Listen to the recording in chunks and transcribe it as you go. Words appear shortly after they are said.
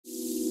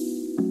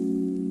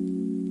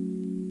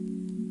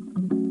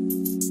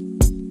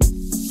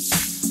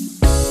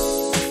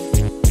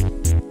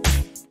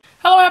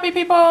happy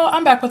people,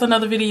 I'm back with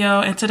another video,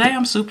 and today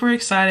I'm super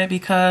excited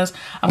because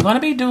I'm going to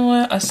be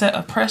doing a set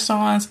of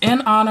press-ons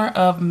in honor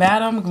of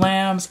Madam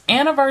Glam's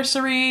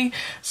anniversary.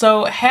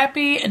 So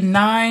happy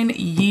 9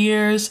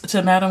 years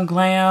to Madam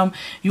Glam.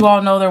 You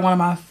all know they're one of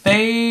my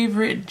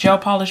favorite gel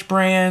polish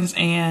brands,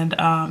 and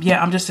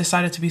yeah, I'm just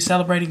excited to be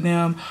celebrating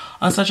them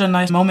on such a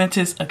nice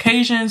momentous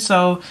occasion.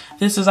 So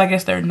this is, I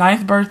guess, their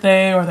 9th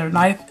birthday or their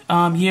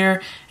 9th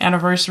year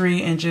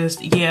anniversary, and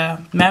just, yeah,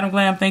 Madam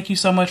Glam, thank you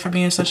so much for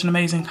being such an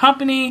amazing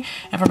company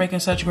and for making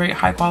such great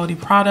high quality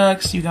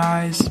products. You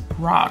guys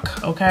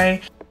rock.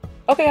 Okay,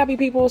 happy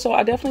people, so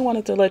I definitely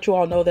wanted to let you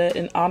all know that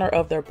in honor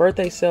of their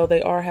birthday sale,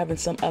 they are having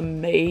some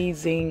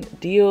amazing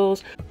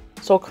deals.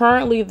 So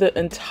currently the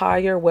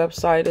entire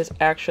website is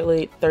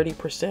actually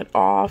 30%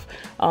 off.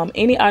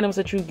 Any items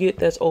that you get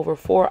that's over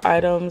 4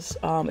 items,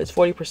 it's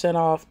 40%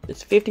 off.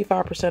 It's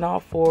 55%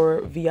 off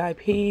for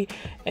VIP.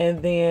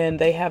 And then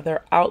they have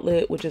their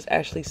outlet, which is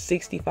actually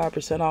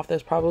 65% off.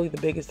 That's probably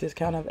the biggest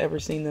discount I've ever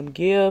seen them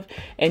give.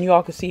 And you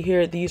all can see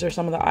here, these are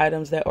some of the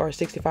items that are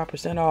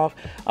 65% off.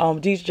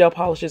 These gel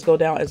polishes go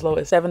down as low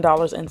as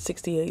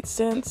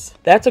 $7.68.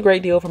 That's a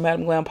great deal for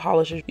Madam Glam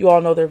polishes. You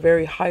all know they're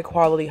very high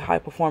quality, high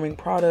performing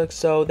products.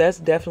 So that's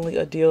definitely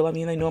a deal. I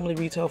mean, they normally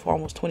retail for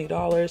almost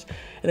 $20. And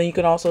then you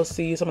can also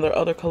see some of their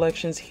other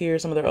collections here.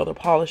 Some of their other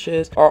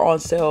polishes are on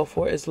sale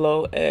for as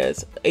low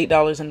as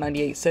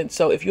 $8.98.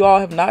 So if you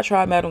all have not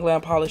tried Madam Glam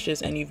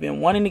polishes and you've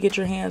been wanting to get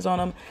your hands on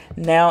them,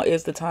 now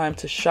is the time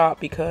to shop,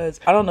 because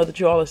I don't know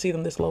that you all will see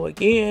them this low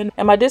again.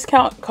 And my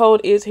discount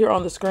code is here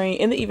on the screen.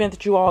 In the event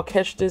that you all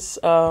catch this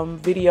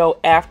video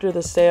after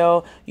the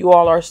sale, you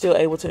all are still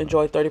able to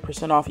enjoy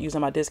 30% off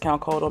using my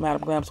discount code on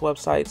Madam Glam's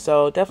website.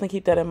 So definitely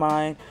keep that in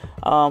mind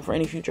for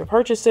any future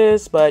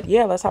purchases. But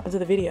yeah, let's hop into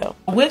the video.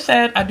 With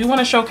that, I do want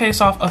to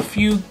showcase off a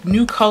few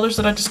new colors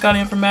that I just got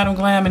in from Madam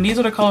Glam, and these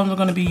are the colors we're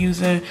going to be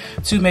using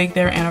to make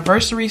their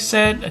anniversary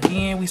set.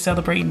 Again, we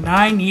celebrate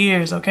 9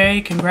 years.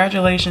 Okay,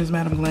 congratulations,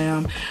 Madam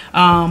Glam.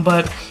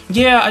 But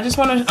yeah, I just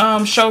want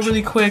to show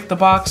really quick the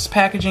box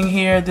packaging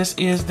here. This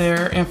is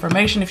their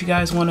information if you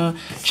guys want to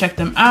check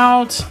them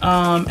out.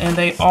 And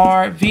they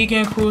are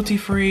vegan, cruelty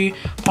free,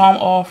 palm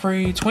oil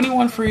free,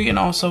 21 free, and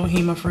also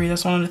HEMA free.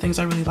 That's one of the things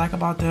I really like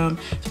about them,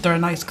 that they're a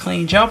nice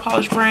clean gel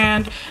polish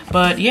brand.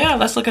 But yeah,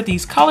 let's look at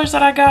these colors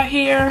that I got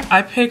here.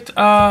 I picked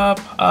up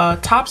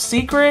Top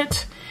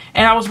Secret,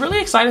 and I was really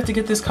excited to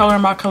get this color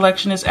in my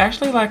collection. It's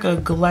actually like a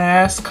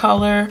glass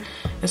color.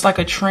 It's like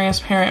a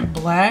transparent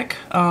black.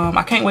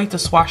 I can't wait to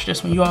swatch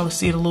this one. You all will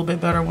see it a little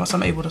bit better once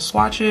I'm able to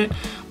swatch it.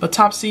 But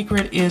Top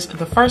Secret is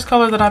the first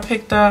color that I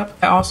picked up.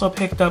 I also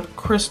picked up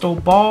Crystal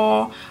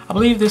Ball. I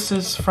believe this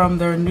is from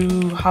their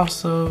new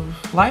House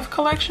of Life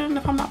collection,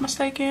 if I'm not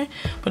mistaken.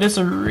 But it's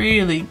a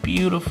really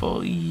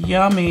beautiful,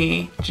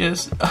 yummy,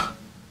 just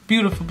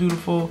beautiful,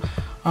 beautiful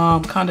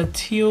kind of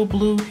teal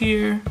blue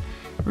here.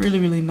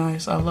 Really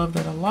nice. I love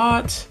that a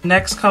lot.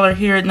 Next color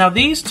here. Now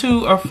these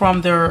two are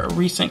from their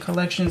recent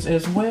collections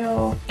as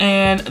well.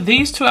 And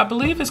these two, I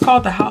believe it's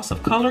called the House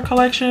of Color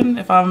collection,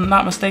 if I'm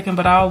not mistaken,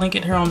 but I'll link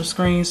it here on the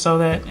screen so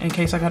that in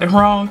case I got it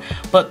wrong.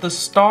 But the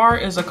Star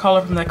is a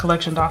color from that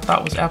collection that I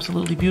thought was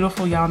absolutely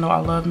beautiful. Y'all know I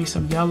love me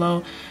some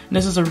yellow. And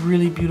this is a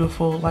really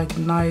beautiful, like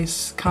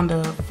nice kind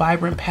of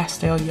vibrant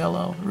pastel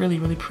yellow.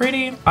 Really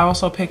pretty. I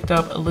also picked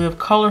up Live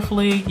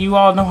Colorfully. You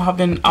all know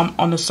I'm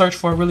on the search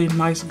for a really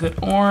nice, good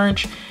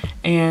orange.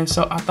 And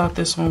so I thought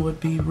this one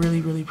would be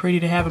really pretty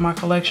to have in my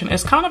collection.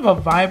 It's kind of a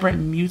vibrant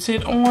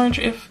muted orange,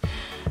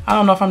 I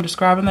don't know if I'm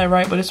describing that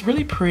right, but it's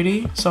really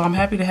pretty. So I'm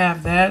happy to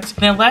have that.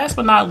 Then last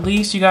but not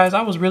least, you guys,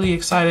 I was really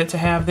excited to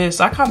have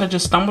this. I kind of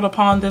just stumbled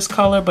upon this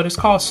color, but it's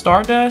called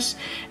Stardust.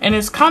 And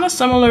it's kind of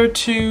similar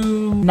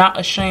to Not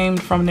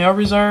Ashamed from Nail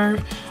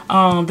Reserve.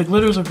 The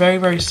glitters are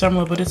very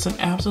similar, but it's an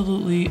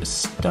absolutely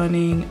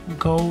stunning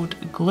gold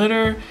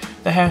glitter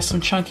that has some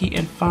chunky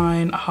and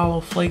fine hollow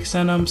flakes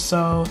in them.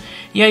 So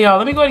yeah, y'all,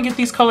 let me go ahead and get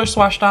these colors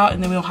swatched out,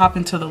 and then we'll hop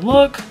into the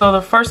look. So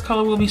the first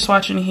color we'll be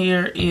swatching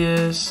here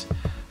is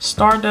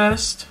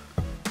Stardust.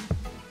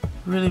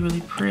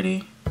 Really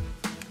pretty.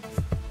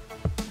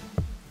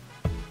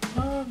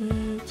 Love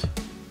it.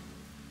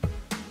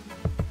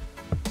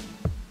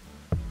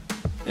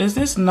 Is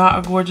this not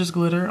a gorgeous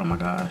glitter? Oh my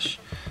gosh.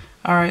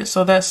 All right,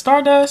 so that's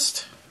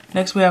Stardust.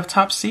 Next we have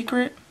Top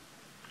Secret.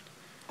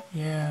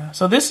 Yeah,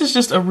 so this is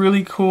just a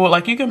really cool,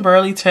 like you can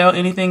barely tell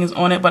anything is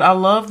on it, but I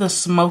love the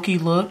smoky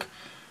look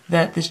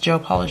that this gel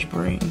polish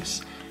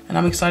brings. And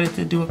I'm excited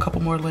to do a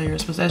couple more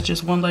layers, but that's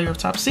just one layer of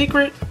Top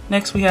Secret.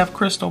 Next we have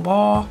Crystal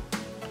Ball.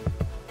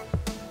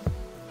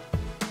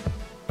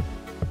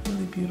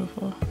 Really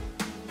beautiful.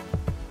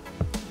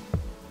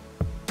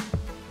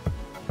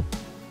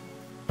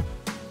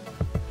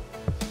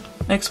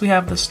 Next we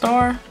have the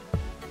Star.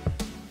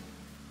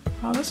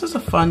 Oh, this is a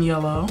fun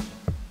yellow.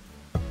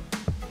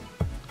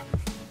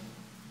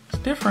 It's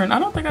different. I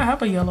don't think I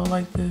have a yellow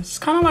like this. It's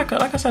kind of like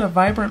I said, a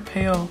vibrant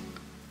pale.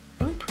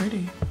 Really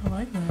pretty. I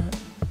like that.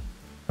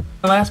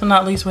 And last but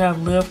not least, we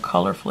have Live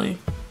Colorfully.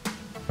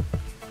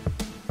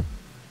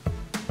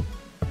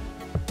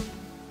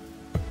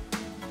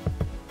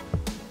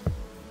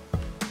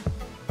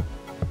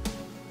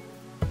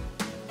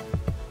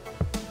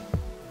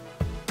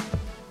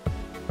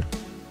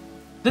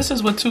 this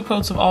is what 2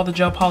 coats of all the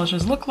gel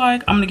polishes look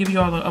like. I'm gonna give you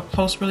all the up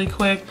close really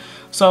quick.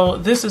 So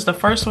this is the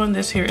first one.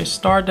 This here is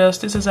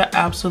Stardust. This is an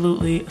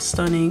absolutely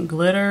stunning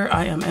glitter.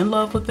 I am in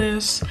love with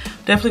this.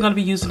 Definitely gonna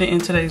be using it in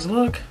today's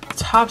look.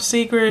 Top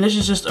Secret. This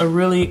is just a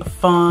really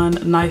fun,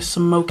 nice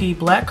smoky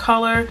black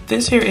color.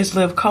 This here is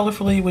Live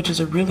Colorfully, which is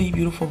a really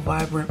beautiful,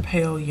 vibrant,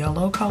 pale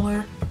yellow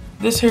color.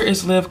 This here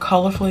is Live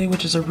Colorfully,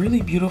 which is a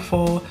really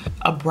beautiful,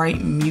 a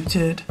bright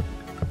muted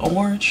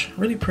orange,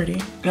 really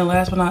pretty. And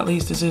last but not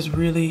least, this is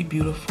really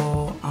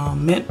beautiful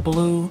mint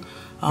blue,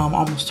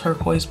 almost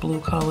turquoise blue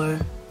color.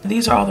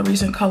 These are all the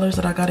recent colors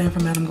that I got in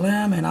from Madam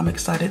Glam, and I'm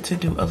excited to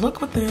do a look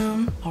with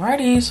them.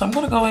 Alrighty, so I'm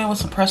gonna go in with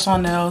some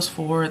press-on nails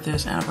for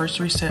this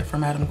anniversary set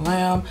from Madam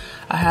Glam.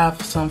 I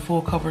have some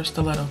full cover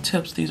stiletto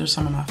tips. These are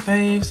some of my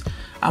faves.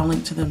 I'll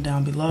link to them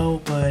down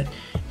below, but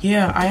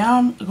yeah, I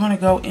am gonna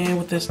go in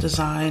with this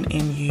design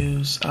and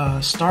use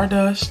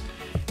Stardust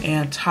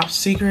and Top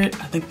Secret.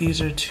 I think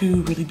these are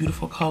 2 really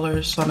beautiful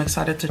colors, so I'm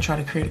excited to try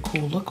to create a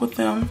cool look with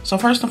them. So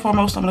first and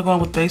foremost, I'm gonna go in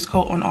with base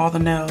coat on all the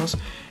nails,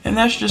 and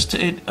that's just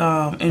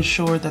to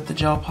ensure that the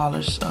gel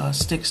polish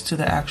sticks to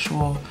the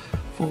actual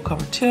full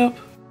cover tip.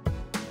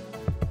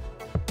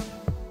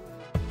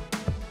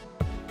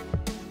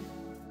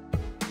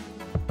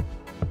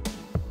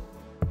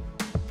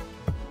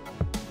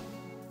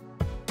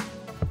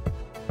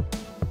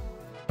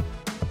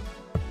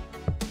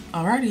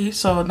 Alrighty,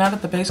 so now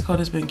that the base coat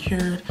has been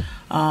cured,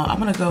 I'm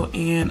gonna go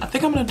in. I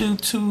think I'm gonna do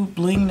 2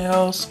 bling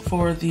nails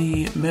for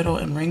the middle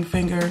and ring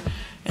finger,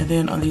 and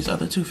then on these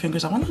other 2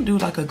 fingers, I want to do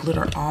like a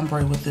glitter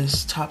ombre with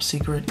this Top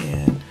Secret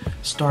and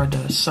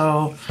Stardust.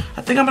 So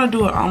I think I'm gonna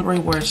do an ombre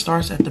where it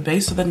starts at the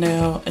base of the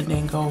nail and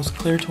then goes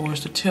clear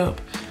towards the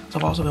tip. So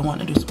I've also been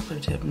wanting to do some clear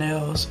tip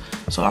nails.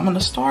 So I'm gonna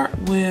start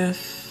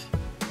with.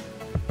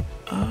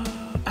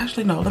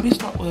 Actually, no, let me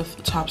start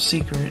with Top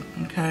Secret,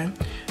 okay?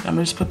 I'm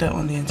gonna just put that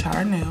on the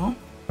entire nail.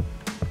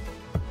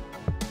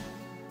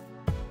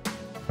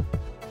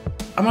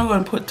 I'm gonna go ahead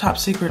and put Top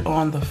Secret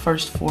on the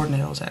first 4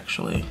 nails,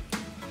 actually.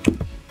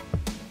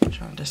 I'm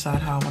trying to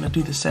decide how I wanna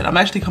do the set. I'm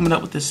actually coming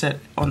up with this set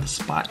on the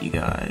spot, you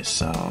guys,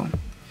 so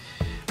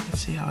let's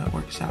see how it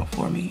works out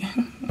for me.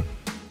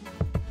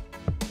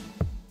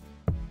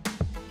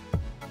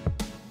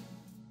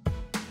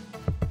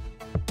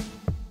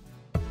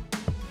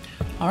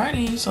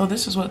 Alrighty, so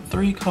this is what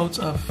 3 coats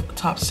of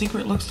Top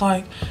Secret looks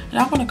like. And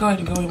I'm gonna go ahead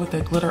and go in with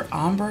the glitter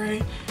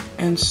ombre.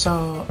 And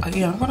so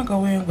again, I'm gonna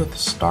go in with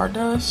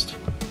Stardust.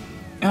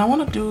 And I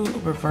wanna do a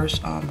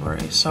reverse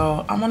ombre.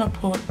 So I'm gonna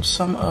put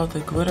some of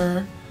the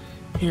glitter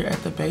here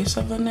at the base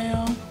of the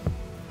nail.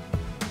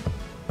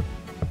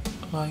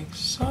 Like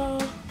so.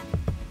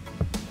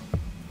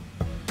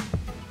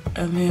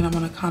 And then I'm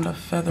gonna kind of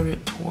feather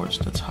it towards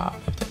the top,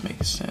 if that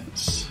makes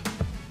sense.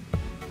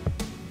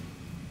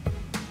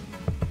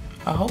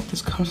 I hope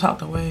this comes out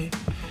the way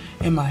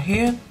in my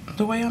head,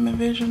 the way I'm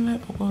envisioning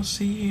it, but we'll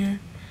see here.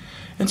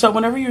 And so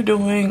whenever you're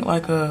doing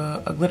like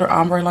a glitter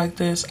ombre like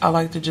this, I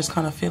like to just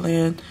kind of fill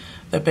in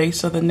the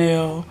base of the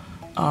nail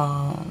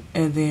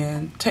and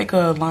then take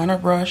a liner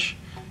brush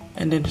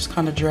and then just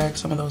kind of drag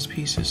some of those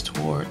pieces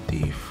toward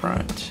the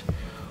front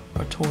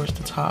or towards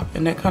the top.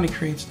 And that kind of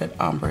creates that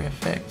ombre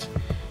effect.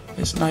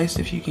 It's nice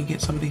if you can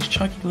get some of these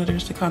chunky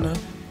glitters to kind of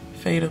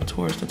fade up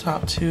towards the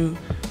top too.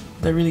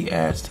 That really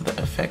adds to the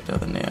effect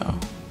of the nail.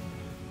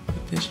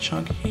 Like this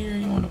chunk here,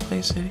 you want to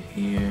place it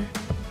here.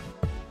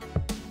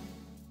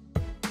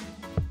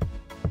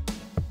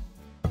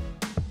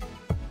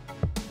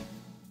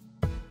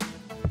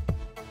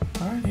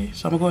 Alrighty,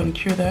 so I'm gonna go ahead and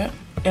cure that.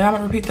 And I'm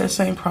gonna repeat that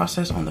same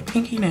process on the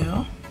pinky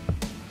nail.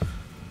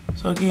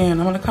 So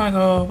again, I'm gonna kind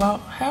of go about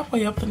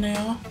halfway up the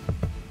nail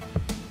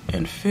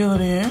and fill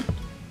it in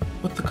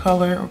with the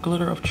color or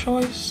glitter of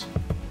choice.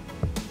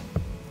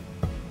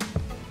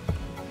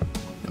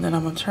 And then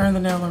I'm gonna turn the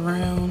nail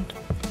around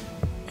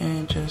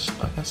and just,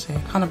 like I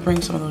said, kind of bring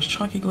some of those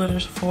chunky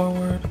glitters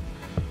forward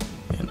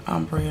and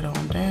ombre it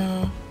on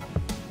down.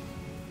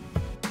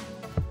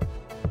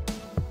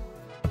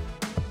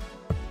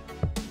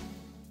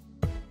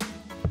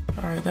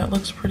 All right, that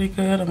looks pretty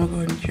good. I'm gonna go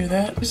ahead and cure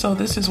that. So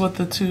this is what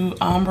the 2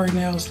 ombre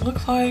nails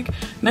look like.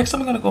 Next,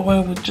 I'm gonna go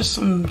in with just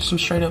some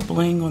straight up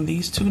bling on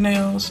these 2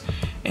 nails.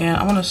 And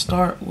I'm gonna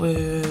start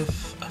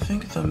with, I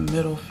think, the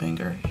middle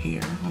finger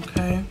here,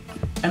 okay?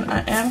 And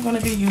I am going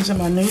to be using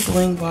my new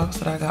bling box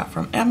that I got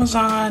from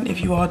Amazon.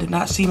 If you all did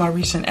not see my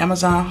recent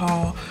Amazon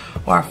haul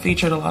where I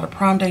featured a lot of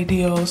prom day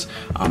deals,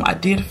 I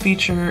did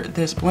feature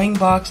this bling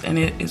box and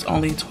it is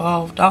only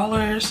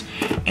 $12.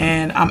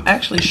 And I'm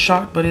actually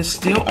shocked, but it's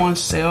still on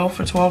sale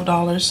for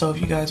 $12. So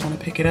if you guys want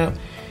to pick it up,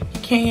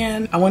 you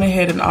can. I went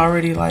ahead and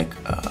already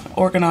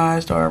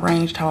organized or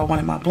arranged how I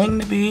wanted my bling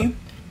to be.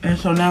 And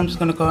so now I'm just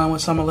going to go in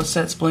with some of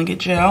Lisette's Blinged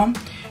gel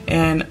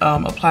and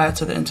apply it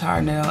to the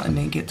entire nail and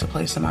then get to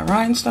placing my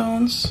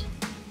rhinestones.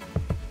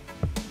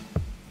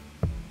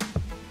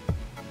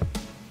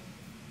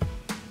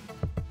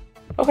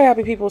 Okay,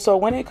 happy people, so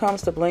when it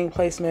comes to bling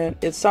placement,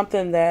 it's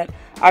something that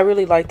I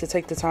really like to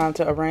take the time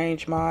to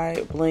arrange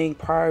my bling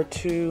prior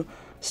to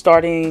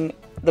starting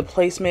the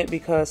placement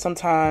because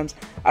sometimes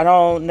I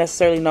don't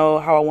necessarily know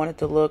how I want it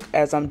to look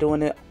as I'm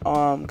doing it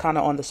kind of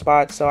on the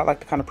spot. So I like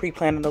to kind of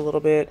pre-plan it a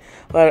little bit.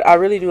 But I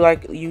really do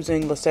like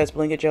using Lisette's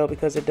Blinged gel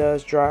because it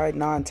does dry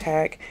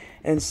non-tack.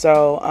 And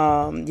so,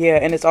 yeah,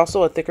 and it's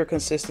also a thicker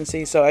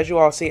consistency. So as you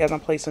all see, as I'm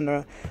placing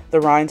the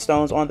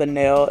rhinestones on the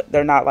nail,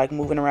 they're not like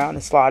moving around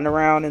and sliding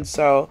around. And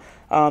so,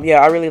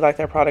 yeah, I really like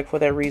that product for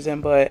that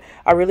reason. But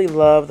I really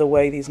love the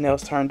way these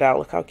nails turned out.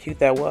 Look how cute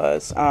that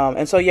was.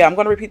 And so, yeah, I'm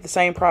going to repeat the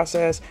same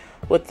process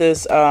with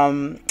this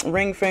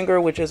ring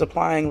finger, which is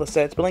applying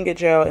Lisette's Blinged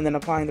gel and then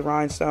applying the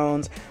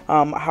rhinestones,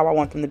 how I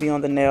want them to be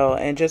on the nail.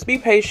 And just be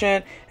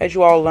patient as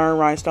you all learn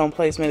rhinestone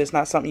placement. It's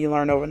not something you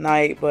learn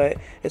overnight, but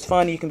it's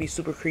fun. You can be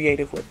super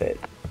creative with it.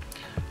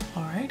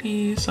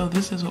 Alrighty, so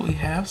this is what we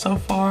have so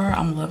far.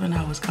 I'm loving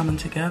how it's coming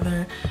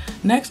together.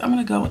 Next, I'm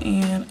gonna go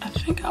in, I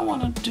think I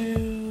wanna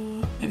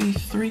do maybe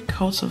 3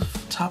 coats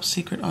of Top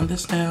Secret on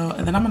this nail,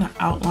 and then I'm gonna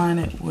outline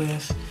it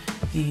with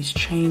these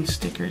chain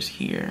stickers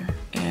here.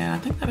 And I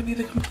think that'll be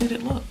the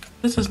completed look.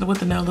 This is what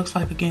the nail looks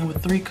like again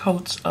with 3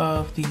 coats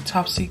of the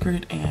Top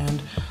Secret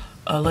and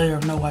a layer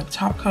of no wipe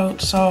top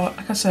coat. So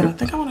like I said, I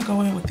think I wanna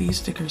go in with these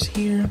stickers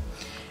here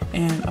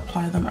and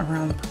apply them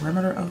around the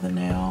perimeter of the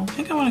nail. I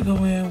think I want to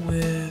go in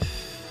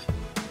with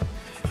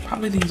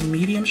probably these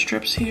medium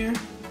strips here.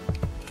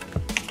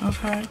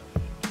 Okay.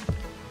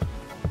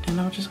 And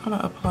I'm just going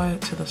to apply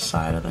it to the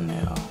side of the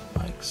nail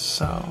like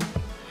so.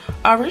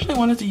 I originally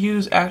wanted to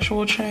use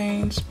actual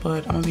chains,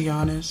 but I'm going to be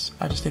honest,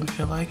 I just didn't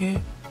feel like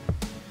it.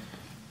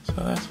 So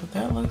that's what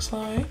that looks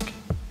like.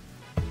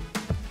 That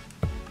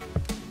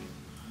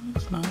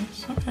looks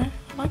nice. Okay,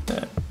 I like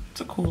that. It's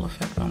a cool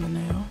effect on the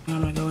nail.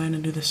 I'm gonna go in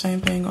and do the same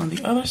thing on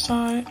the other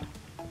side.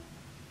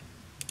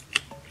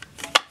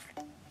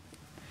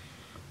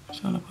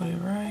 Just gonna put it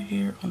right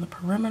here on the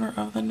perimeter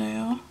of the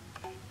nail.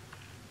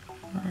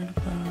 Right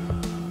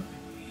about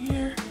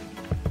here.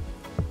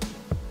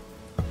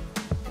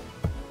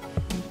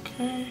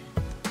 Okay.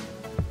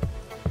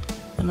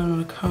 And I'm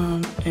gonna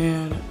come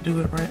and do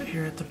it right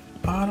here at the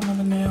bottom of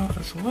the nail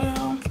as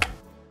well.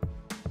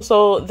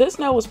 So this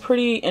nail was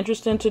pretty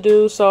interesting to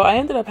do, so I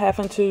ended up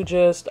having to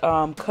just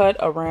cut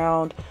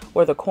around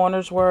where the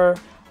corners were,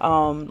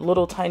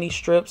 little tiny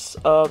strips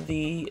of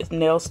the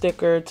nail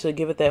sticker to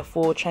give it that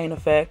full chain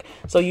effect.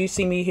 So you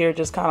see me here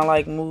just kind of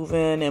like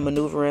moving and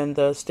maneuvering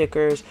the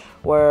stickers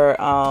where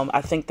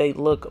I think they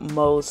look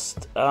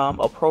most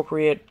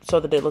appropriate so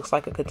that it looks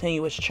like a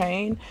continuous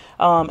chain.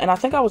 And I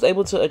think I was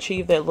able to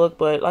achieve that look,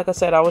 but like I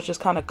said, I was just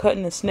kind of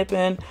cutting and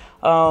snipping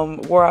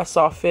where I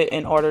saw fit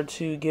in order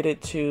to get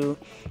it to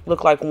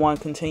look like one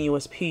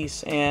continuous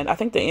piece. And I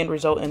think the end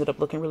result ended up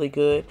looking really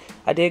good.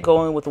 I did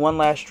go in with one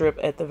last strip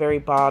at the very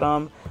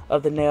bottom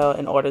of the nail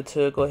in order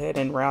to go ahead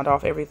and round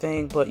off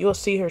everything, but you'll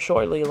see here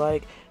shortly,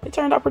 like, it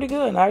turned out pretty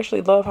good and I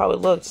actually love how it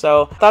looked.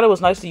 So I thought it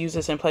was nice to use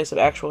this in place of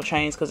actual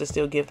chains because it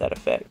still gives that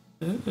effect.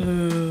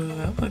 Ooh,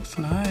 that looks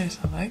nice.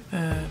 I like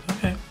that.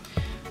 Okay,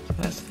 so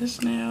that's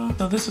this nail.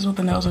 So this is what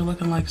the nails are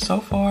looking like so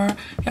far.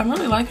 Yeah, I'm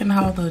really liking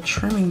how the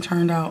trimming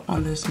turned out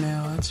on this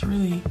nail. It's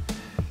really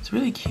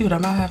cute. I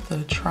might have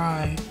to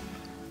try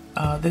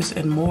this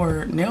in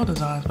more nail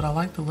designs, but I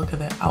like the look of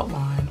that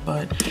outline.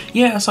 But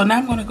yeah, so now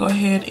I'm going to go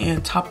ahead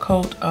and top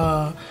coat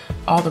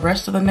all the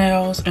rest of the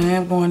nails, and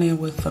I'm going in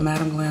with the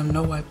Madam Glam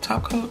No Wipe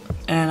top coat,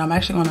 and I'm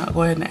actually going to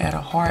go ahead and add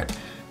a heart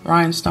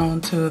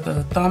rhinestone to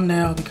the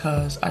thumbnail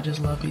because I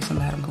just love me some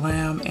Madam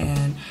Glam,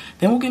 and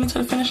then we'll get into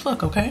the finished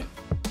look. Okay.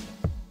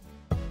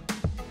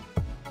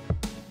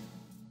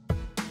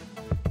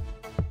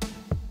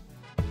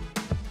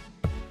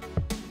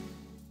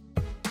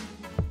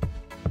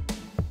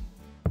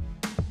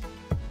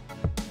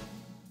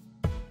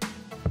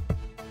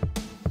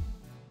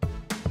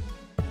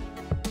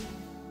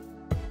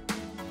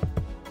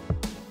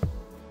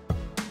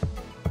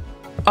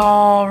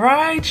 All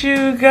right,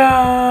 you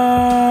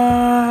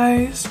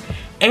guys.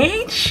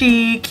 Ain't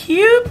she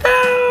cute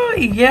though?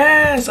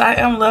 Yes, I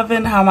am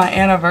loving how my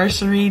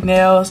anniversary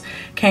nails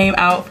came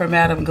out for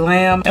Madam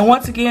Glam. And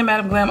once again,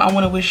 Madam Glam, I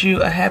want to wish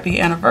you a happy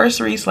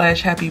anniversary /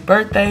 happy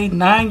birthday.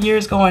 9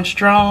 years going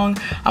strong.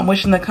 I'm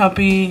wishing the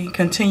company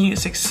continued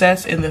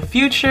success in the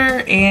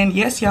future. And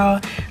yes,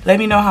 y'all, let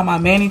me know how my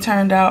mani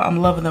turned out. I'm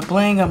loving the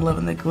bling. I'm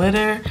loving the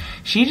glitter.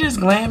 She just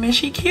glam and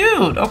she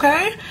cute,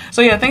 okay?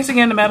 So yeah, thanks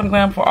again to Madam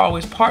Glam for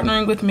always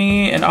partnering with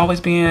me and always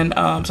being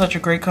such a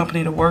great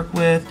company to work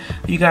with.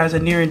 You guys are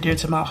near and dear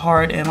to my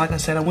heart, and like I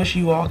said, I wish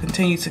you all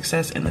continued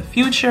success in the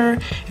future.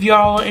 If you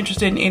all are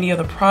interested in any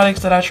other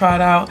products that I tried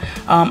out,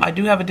 I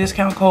do have a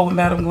discount code with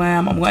Madam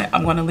Glam.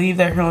 I'm going to leave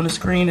that here on the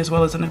screen as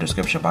well as in the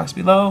description box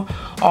below.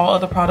 All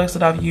other products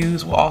that I've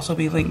used will also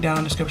be linked down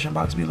in the description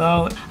box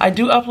below. I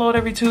do upload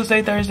every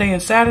Tuesday, Thursday,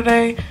 and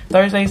Saturday.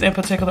 Thursdays in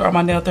particular are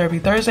my Nail Therapy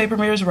Thursday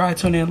premieres where I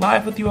tune in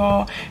live with you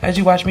all as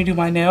you watch me do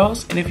my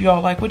nails. And if you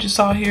all like what you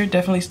saw here,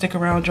 definitely stick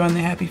around, join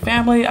the happy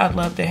family. I'd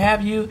love to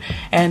have you.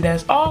 And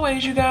as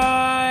always, you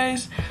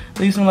guys,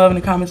 leave some love in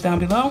the comments down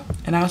below,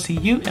 and I'll see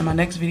you in my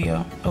next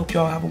video. Hope you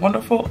all have a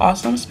wonderful,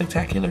 awesome,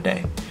 spectacular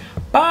day.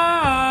 Bye.